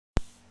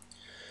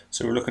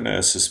So we're looking at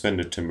a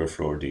suspended timber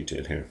floor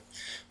detail here.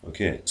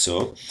 Okay,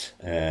 so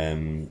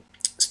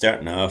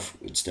starting off,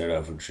 we'd start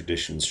off with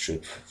traditional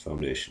strip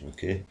foundation.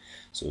 Okay,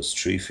 so it's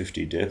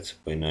 350 depth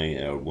by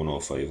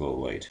 1050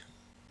 wide.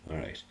 All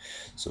right,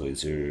 so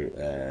it's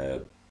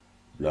your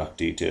block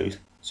detailed.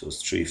 So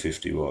it's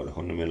 350 wall,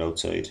 100 mil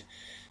outside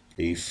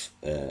leaf,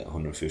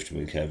 150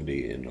 mil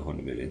cavity, and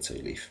 100 mil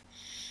inside leaf.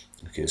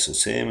 Okay, so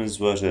same as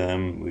what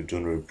we've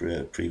done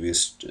with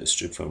previous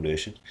strip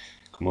foundation.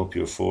 Come up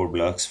your 4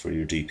 blocks for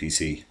your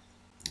DPC.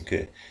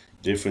 Okay,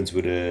 the difference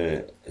with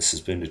a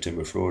suspended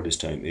timber floor this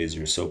time is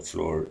your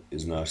subfloor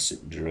is not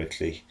sitting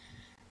directly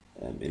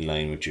in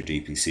line with your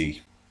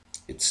DPC.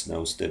 It's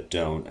now stepped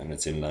down and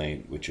it's in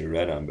line with your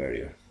radon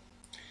barrier.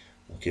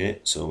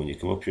 Okay, so when you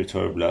come up your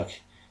 3rd block,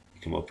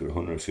 you come up your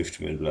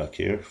 150 mil block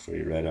here for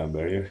your radon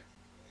barrier,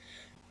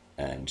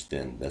 and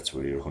then that's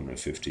where your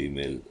 150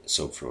 mil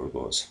subfloor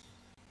goes.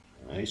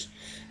 Right,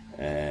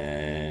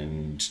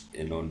 and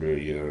in under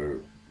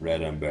your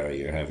radon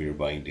barrier you have your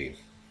binding.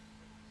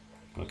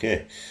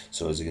 Okay,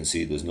 so as you can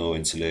see, there's no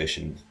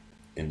insulation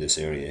in this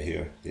area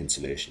here. The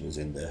insulation is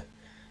in the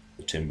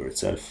timber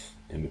itself,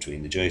 in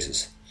between the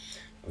joists.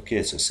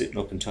 Okay, so sitting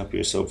up on top of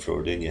your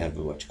subfloor, then you have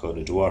what you call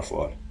a dwarf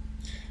wall,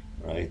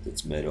 right?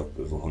 That's made up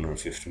of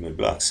 150 mil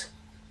blocks.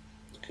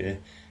 Okay,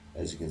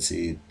 as you can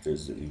see,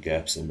 there's little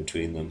gaps in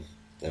between them.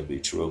 That'll be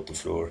throughout the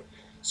floor,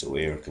 so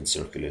air can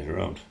circulate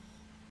around.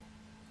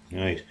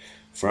 Right,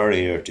 for our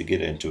air to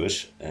get into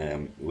it,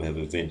 we have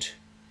a vent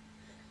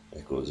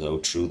that goes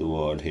out through the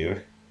wall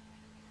here.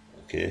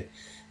 Okay,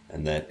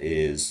 and that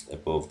is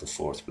above the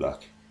 4th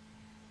block.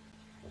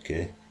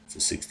 Okay, it's a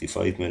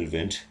 65 mil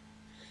vent,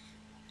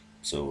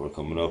 so we're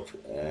coming up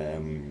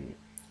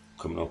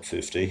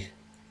 50, and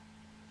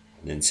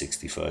then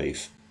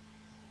 65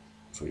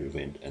 for your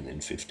vent, and then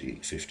 50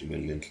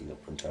 mil lintel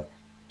up on top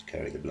to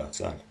carry the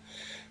blocks on.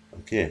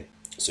 Okay,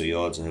 so you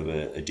also have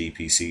a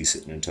DPC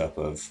sitting on top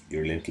of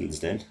your lintels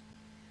then,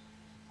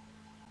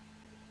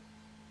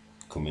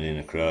 coming in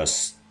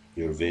across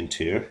your vent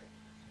here,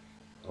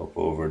 up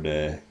over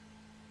the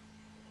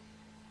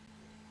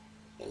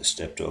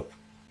stepped up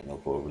and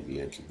up over the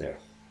lintel there.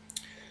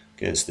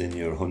 Okay, so then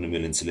your 100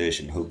 mil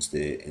insulation hugs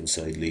the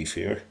inside leaf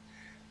here,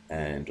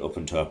 and up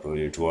on top of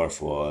your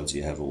dwarf walls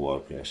you have a wall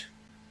plate.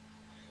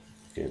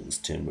 Okay, this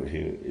timber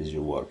here is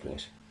your wall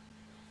plate.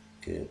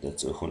 Okay,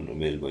 that's 100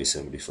 mil by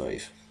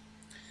 75.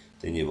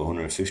 Then you have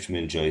 150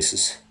 mil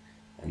joists,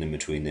 and in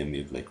between them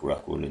you have like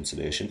rock wool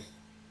insulation,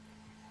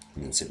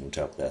 and then sitting on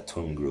top of that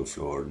thumb groove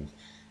floor and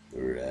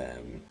your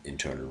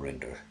internal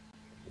render,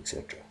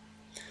 etc.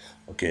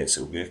 Okay,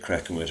 so we'll get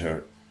cracking with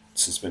our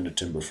suspended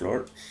timber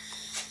floor.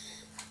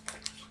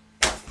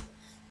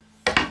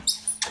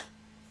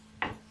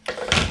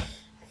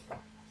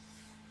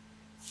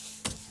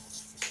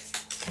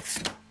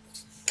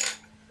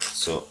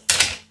 So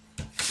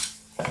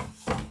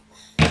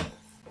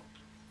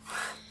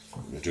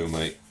I'm going to do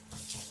my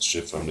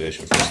strip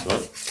foundation first of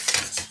all.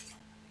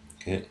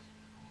 Okay,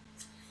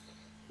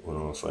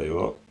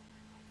 1050.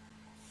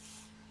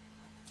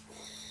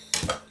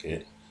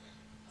 Okay,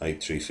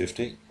 height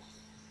 350.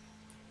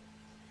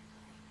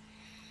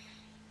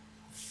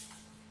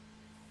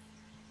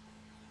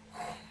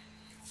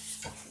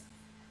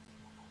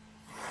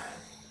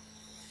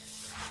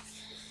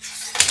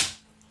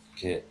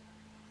 Okay,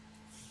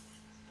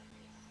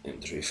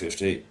 and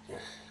 350,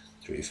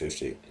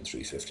 350, and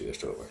 350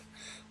 left over.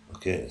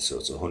 Okay, so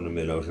it's 100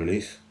 mil outer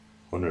leaf,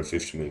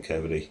 150 mil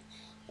cavity,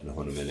 and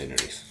 100 mil inner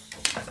leaf.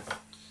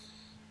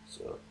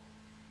 So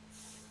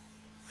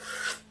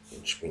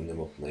just bring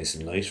them up nice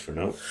and light for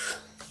now.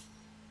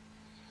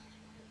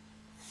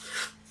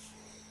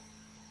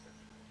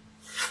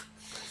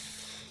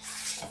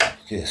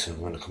 Okay, so I'm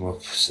going to come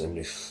up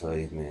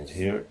 75 mil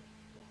here,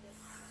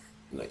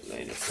 like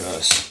line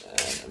across,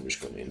 and I'm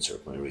just going to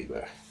insert my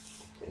rebar.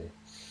 Okay.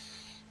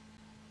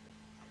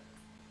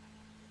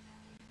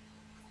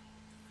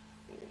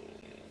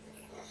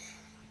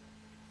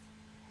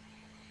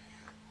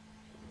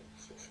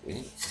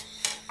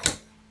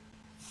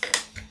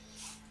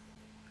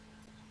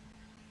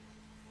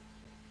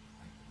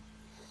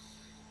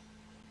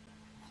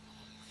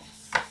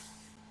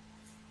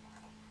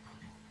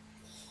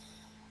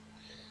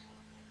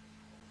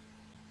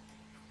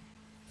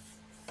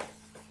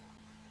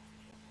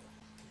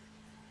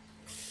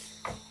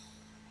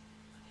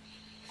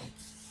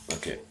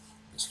 Okay,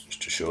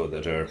 just to show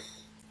that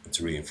it's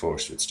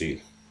reinforced with steel,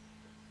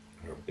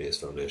 our base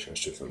foundation, our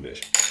strip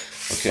foundation.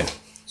 Okay,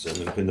 so I'm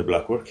going to pin the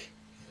block work.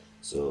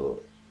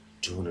 So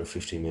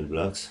 250 mil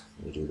blocks,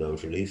 we do the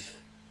outer leaf,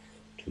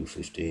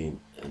 215,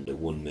 and the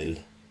 1 mil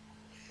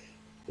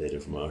bed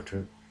of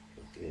mortar.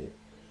 Okay,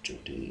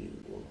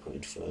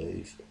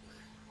 21.5,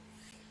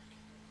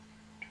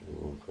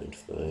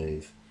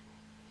 21.5,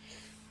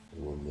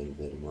 1 mil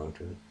bed of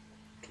mortar,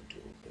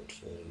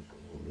 21.5,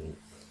 1 mil.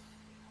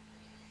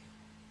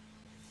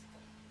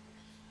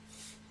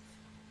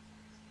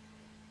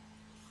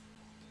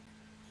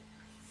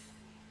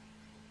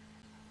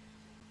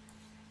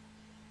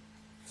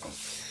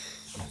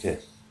 Okay.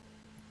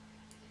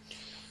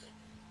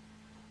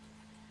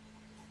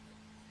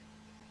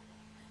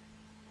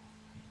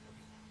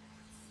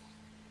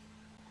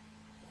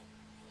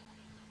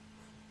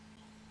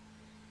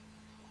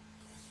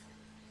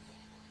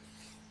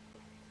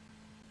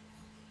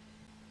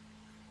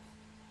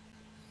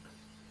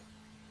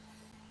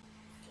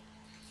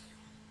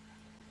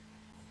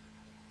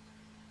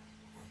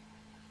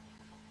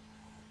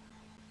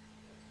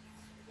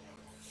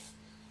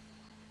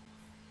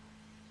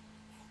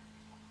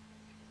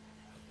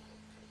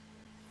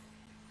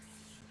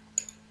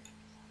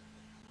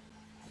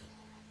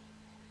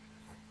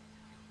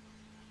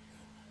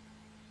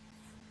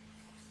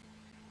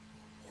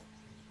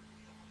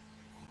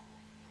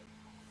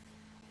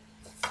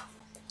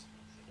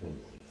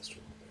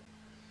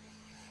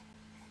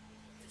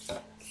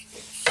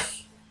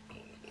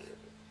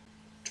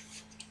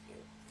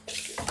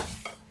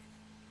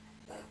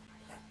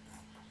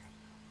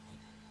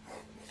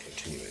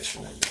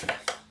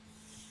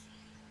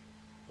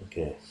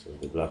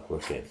 the block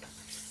work in.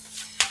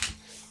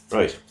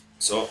 Right,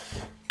 so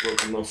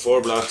working on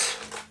 4 blocks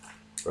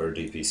for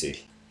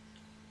DPC.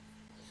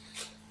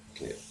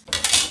 Okay,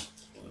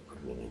 I'll put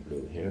it in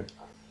blue here.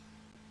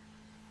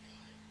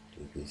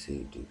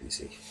 DPC,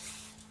 DPC.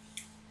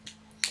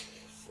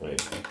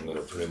 Right, I'm going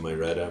to put in my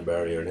radon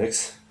barrier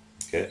next.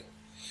 Okay.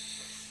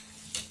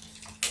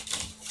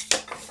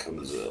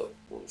 Comes up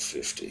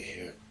 150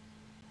 here.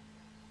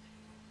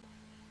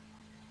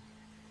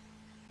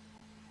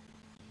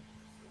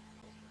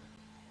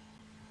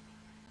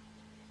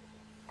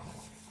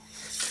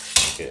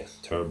 Okay,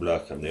 third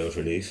block on the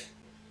outer leaf.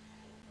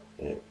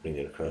 Bring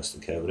it across the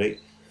cavity.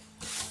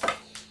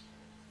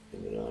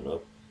 Bring it on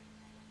up.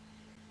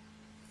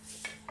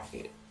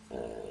 Okay,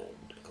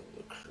 and come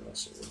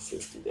across at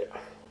 150 there.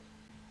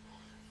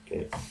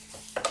 Okay,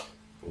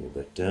 bring it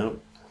back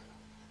down.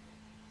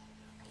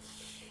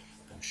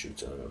 And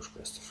shoots on out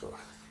across the floor.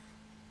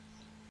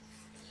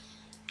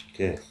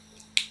 Okay,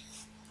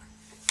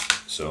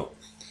 so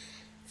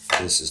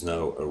this is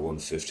now our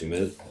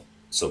 150mm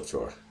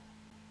subfloor.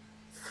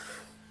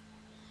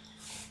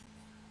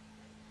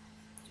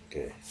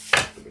 Okay,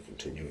 for the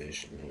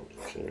continuation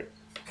here.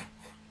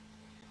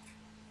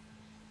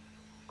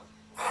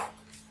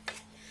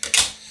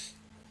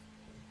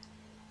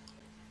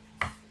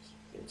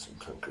 And some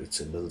concrete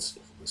symbols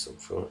for the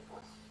subfloor.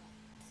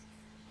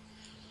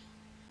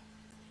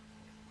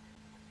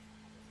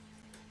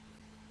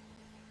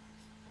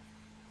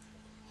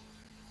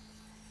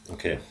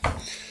 Okay,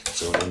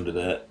 so under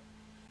that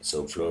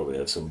subfloor we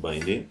have some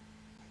binding.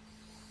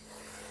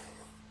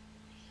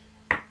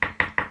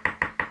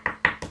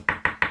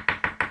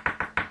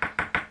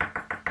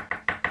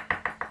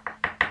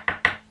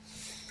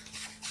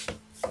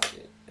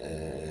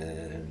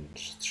 And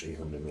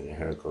 300mm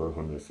hardcore,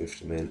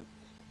 150mm.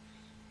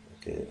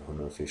 Okay,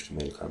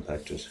 150mm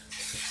compacted.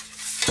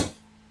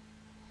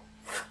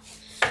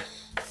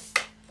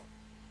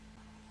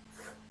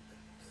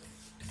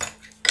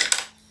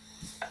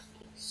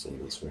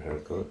 Symbols for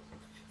hardcore.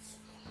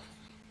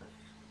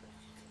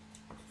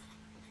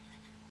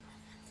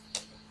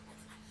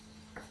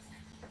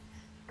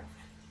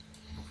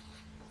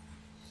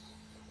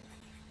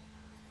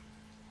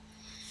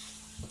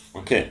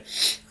 Okay,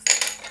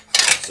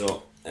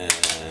 so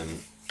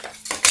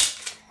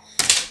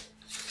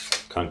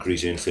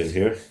concrete infill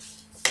here,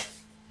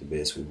 the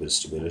base with a bit of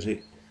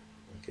stability.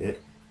 Okay.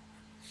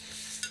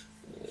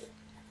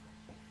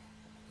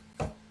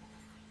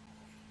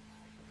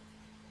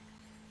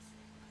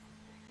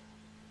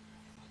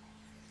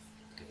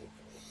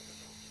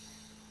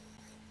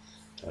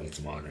 I'll get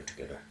them on it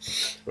together.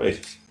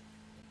 Right.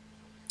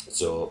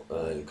 So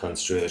I'll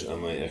concentrate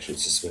on my actual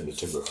suspended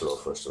timber floor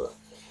first of all.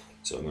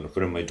 So I'm going to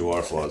put in my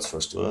dwarf walls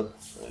first of all.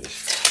 Right. I'm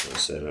going to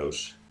set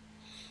out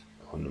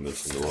 100mm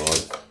from the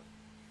wall.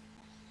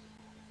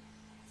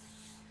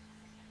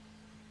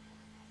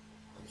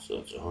 So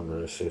it's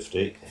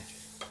 150.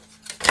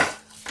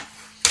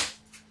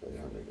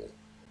 100mm.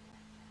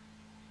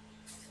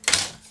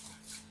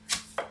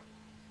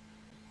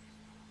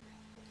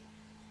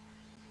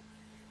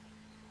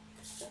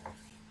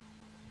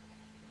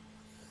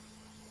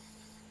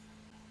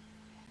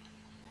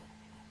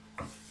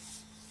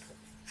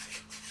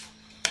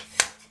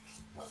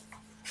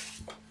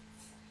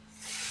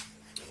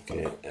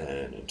 Okay,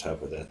 and on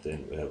top of that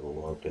then we have a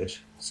wall plate,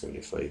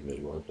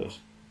 75mm wall plate.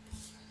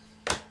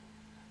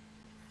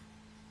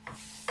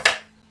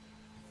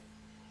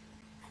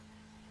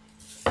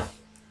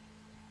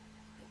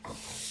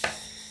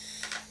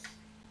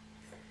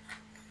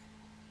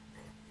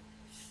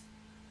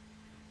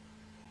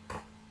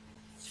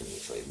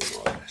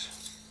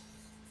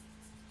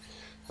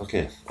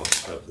 Okay, on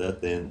top of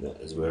that then, that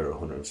is where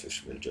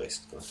 150mm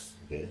joist goes.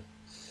 Okay,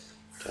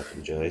 top of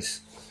the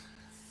joist.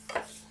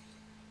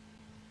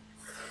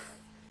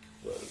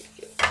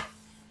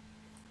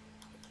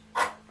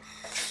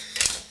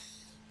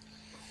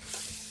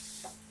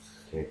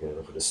 Take a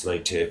look at a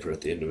slight taper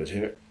at the end of it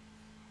here.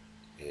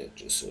 Yeah,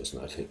 just so it's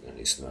not hitting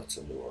any snots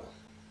on the wall.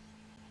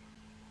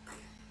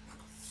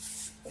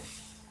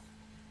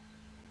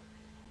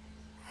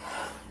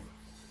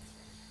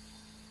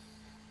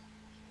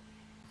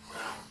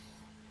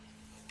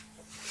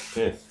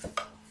 Okay,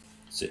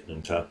 sitting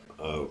on top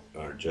of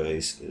our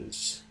joist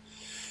is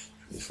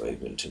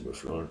 25mm timber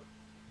floor.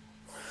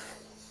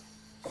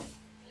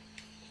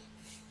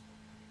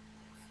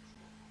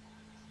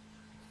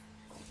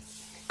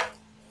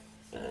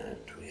 And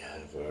we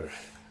have our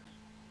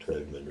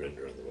 12mm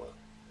render on the wall.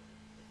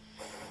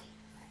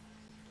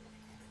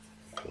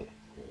 Okay,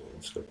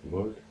 let's got the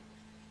board.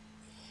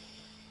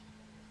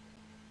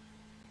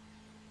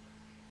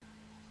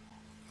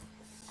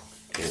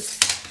 Okay,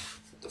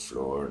 put the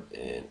floor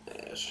in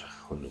at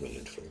 100mm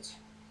intervals.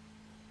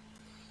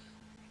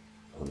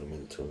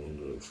 100mm tunnel in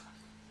the roof.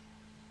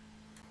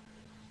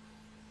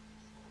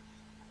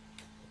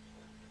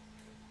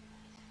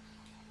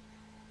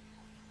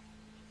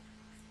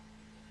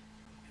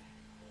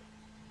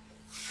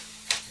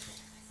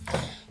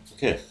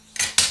 Okay,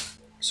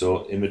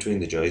 so in between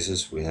the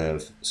joists we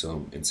have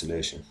some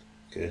insulation.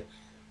 Okay,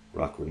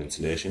 Rockwool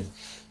insulation.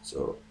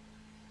 So,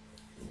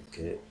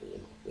 okay,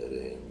 put that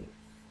in.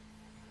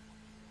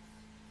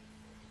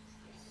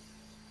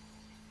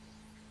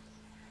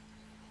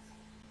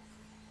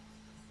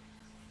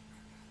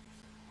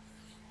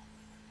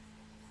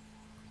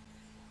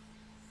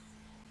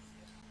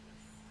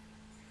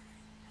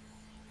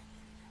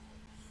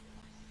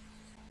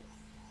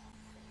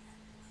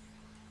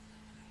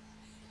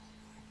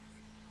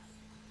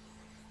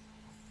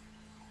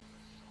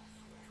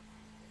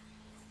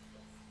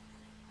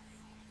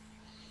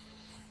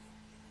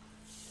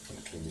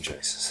 Between the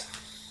joists.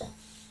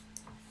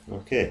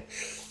 Okay,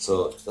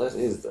 so that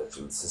is the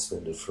actual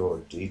suspended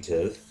floor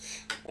detail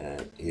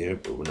here,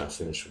 but we're not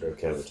finished with our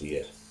cavity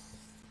yet.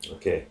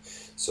 Okay,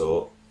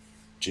 so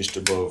just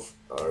above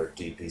our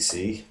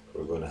DPC,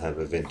 we're going to have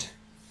a vent,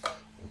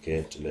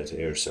 okay, to let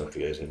air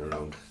circulate in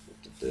around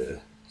the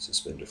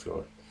suspended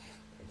floor.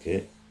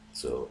 Okay,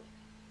 so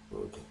we're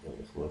going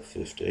to come up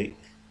 50,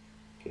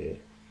 okay,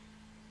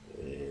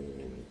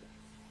 and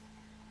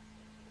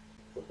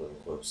we're going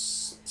to come up,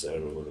 sorry,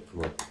 we're going to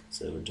come up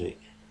 70,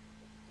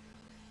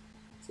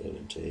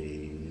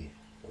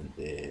 and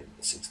then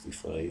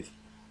 65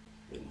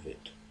 mil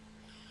vent.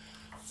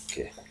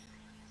 Okay,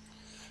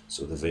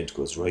 so the vent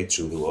goes right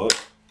through the wall.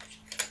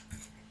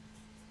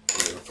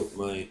 I'm going to put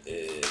my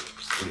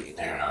screen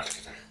there now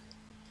together.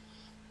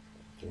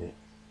 Okay.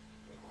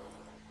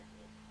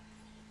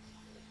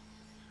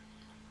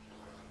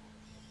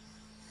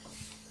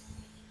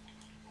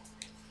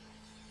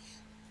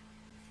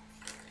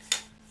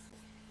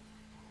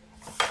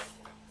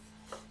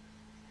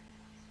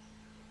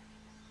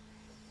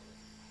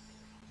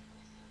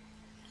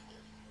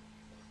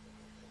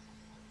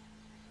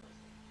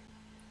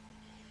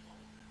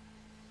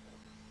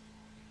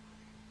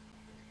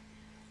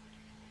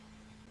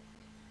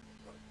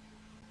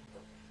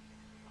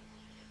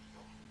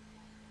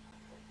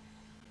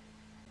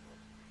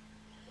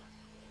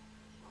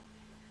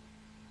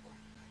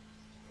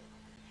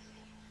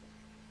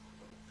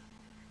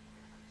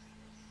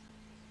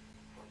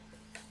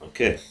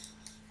 Okay,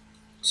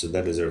 so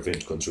that is our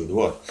vent going through the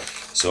wall.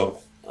 So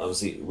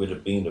obviously, with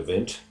it being a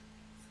vent,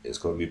 it's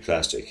going to be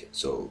plastic,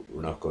 so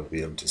we're not going to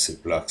be able to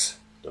sit blocks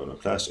down on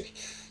plastic.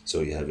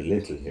 So you have a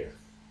lintel here.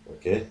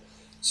 Okay,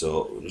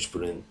 so we'll just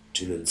put in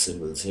two little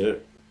symbols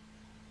here.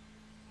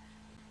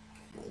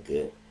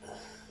 Okay,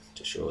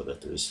 to show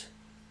that it's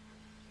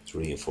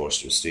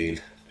reinforced with steel,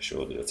 to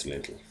show that it's a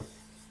lintel.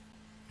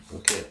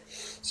 Okay,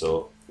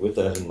 so with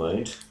that in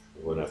mind,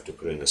 we're going to have to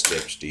put in a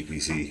stepped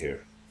DPC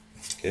here.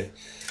 Okay,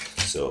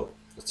 so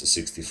it's a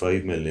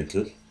 65 mil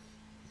lintel.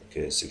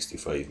 Okay,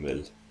 65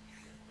 mil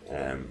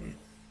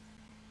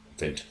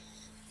vent.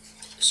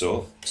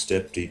 So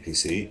step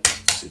DPC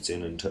sits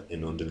in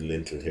under the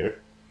lintel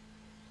here.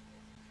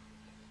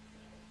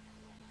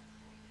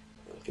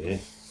 Okay,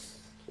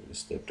 so we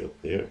stepped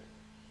up there.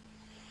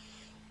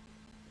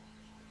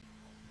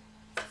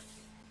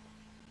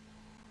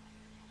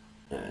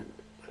 And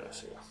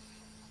across here.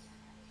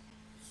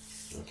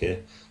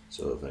 Okay,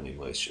 so if any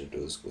moisture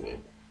does go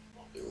in,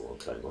 it won't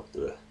climb up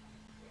the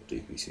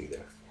DPC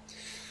there.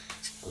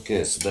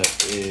 Okay, so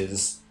that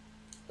is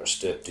our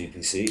step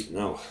DPC.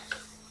 Now,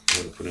 we're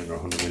going to put in our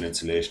 100 mil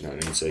insulation on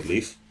an inside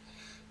leaf.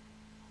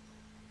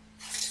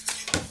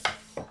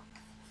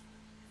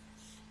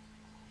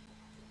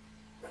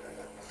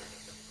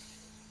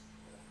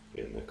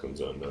 And that comes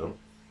on down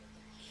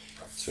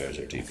as far as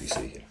our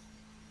DPC here.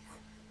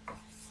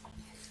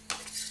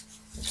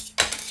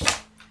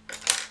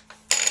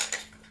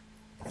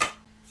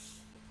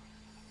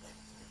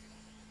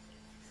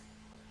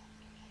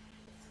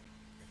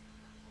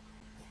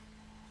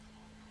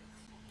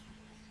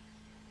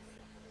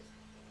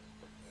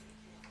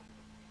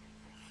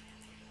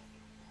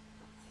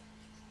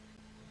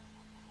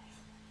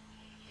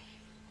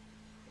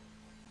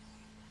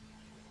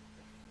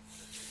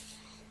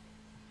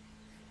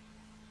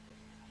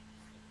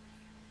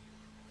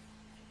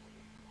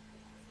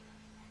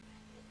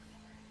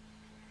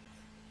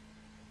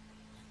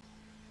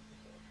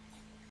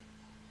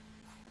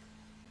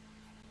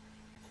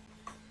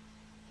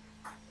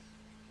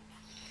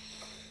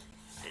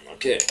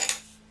 Okay,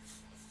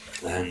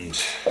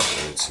 and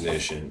our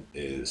insulation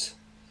is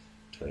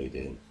tied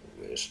in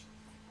with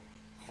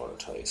water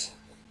ties.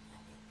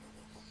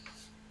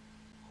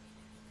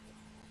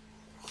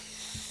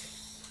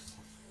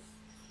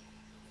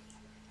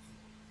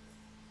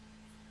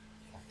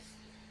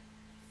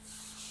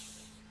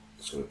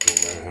 So we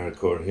put in our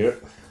hardcore here.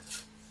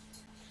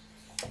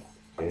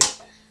 Okay.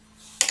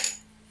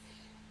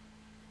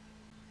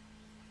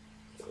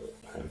 So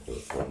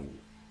hardcore from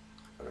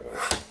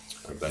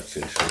our back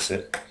filter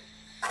set.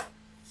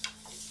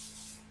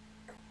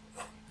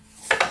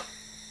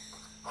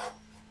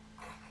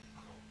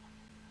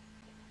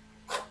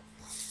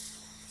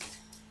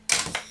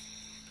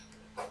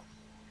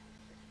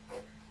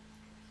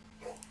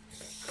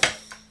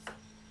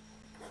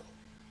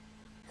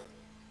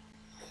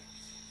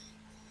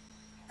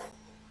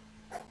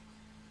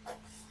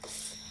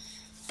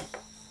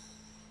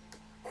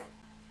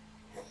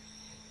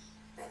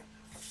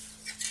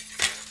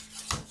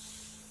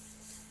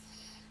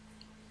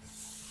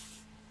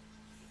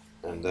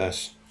 and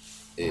that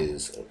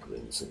is, I'll put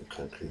in some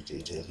concrete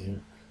detail here.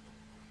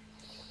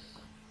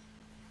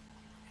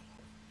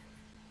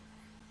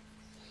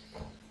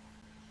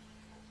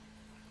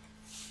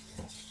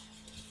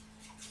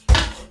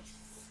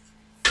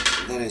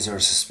 That is our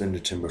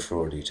suspended timber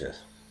floor detail.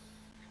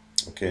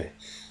 Okay,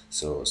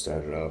 so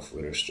started off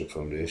with our strip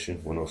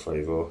foundation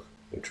 1050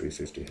 by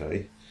 350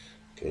 high.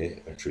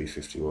 Okay, our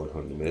 350 wall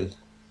 100 mil,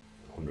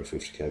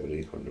 150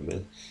 cavity 100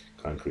 mil,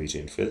 concrete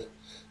infill.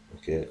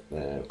 Okay,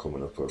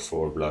 coming up our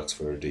 4 blocks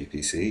for our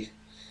DPC.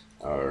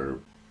 Our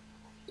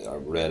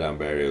red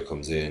amber area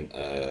comes in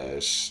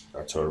at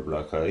our 3rd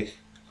block high,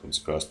 comes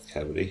across the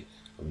cavity,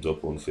 comes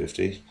up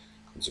 150,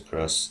 comes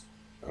across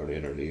our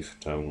inner leaf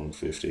down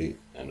 150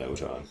 and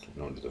out on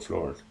and under the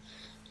floor.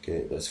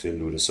 Okay, that's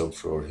filled with a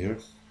subfloor here.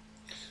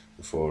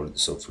 Before the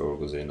subfloor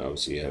goes in,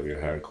 obviously you have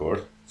your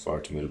hardcore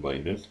 40 mil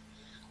binding.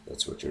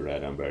 That's what your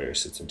red amber area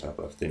sits on top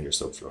of, then your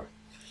subfloor.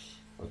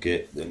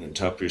 Okay, then on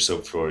top of your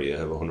subfloor you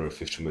have a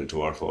 150 mil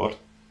dwarf wall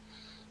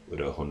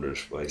with a 100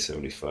 by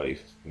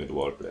 75 mil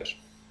wall plate.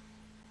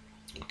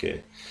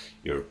 Okay,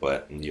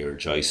 your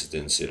joists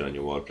then sit on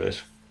your wall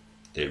plate.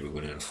 They'll be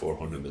going in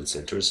 400 mil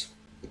centers,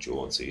 but you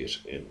won't see it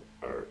in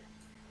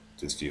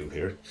this view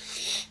here.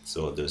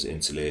 So there's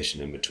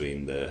insulation in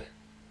between the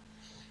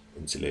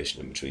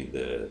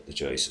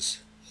joists.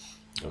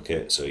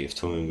 Okay, so you have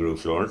tongue and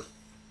groove flooring,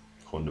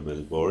 100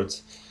 mil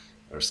boards,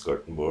 our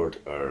skirting board,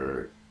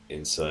 our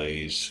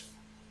inside,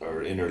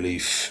 our inner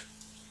leaf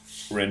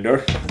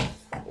render.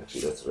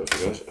 Actually, that's what I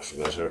forgot. I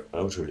forgot our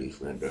outer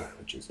leaf render,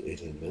 which is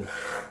 18 mil.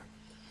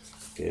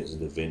 Okay, so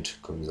the vent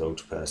comes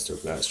out past our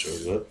plaster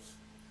as well.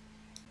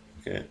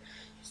 Okay,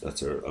 so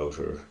that's our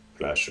outer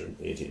plaster,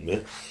 18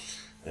 mil,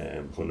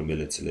 100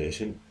 mil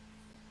insulation.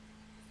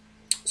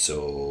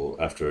 So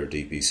after our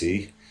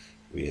DPC,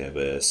 we have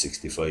a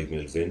 65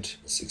 mil vent,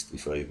 a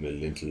 65 mil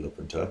lintel up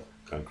on top,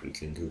 concrete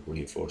lintel,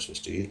 reinforced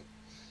steel,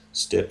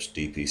 stepped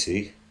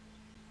DPC.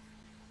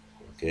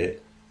 Okay,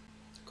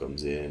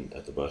 comes in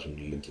at the bottom of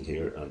the lintel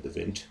here on the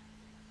vent,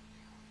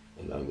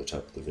 along the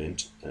top of the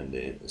vent, and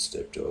then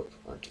stepped up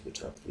onto the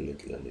top of the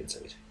lintel on the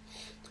inside.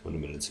 100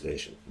 mil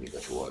insulation, and you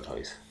got your wall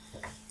height.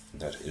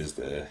 That is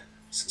the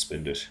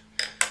suspended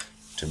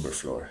timber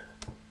floor.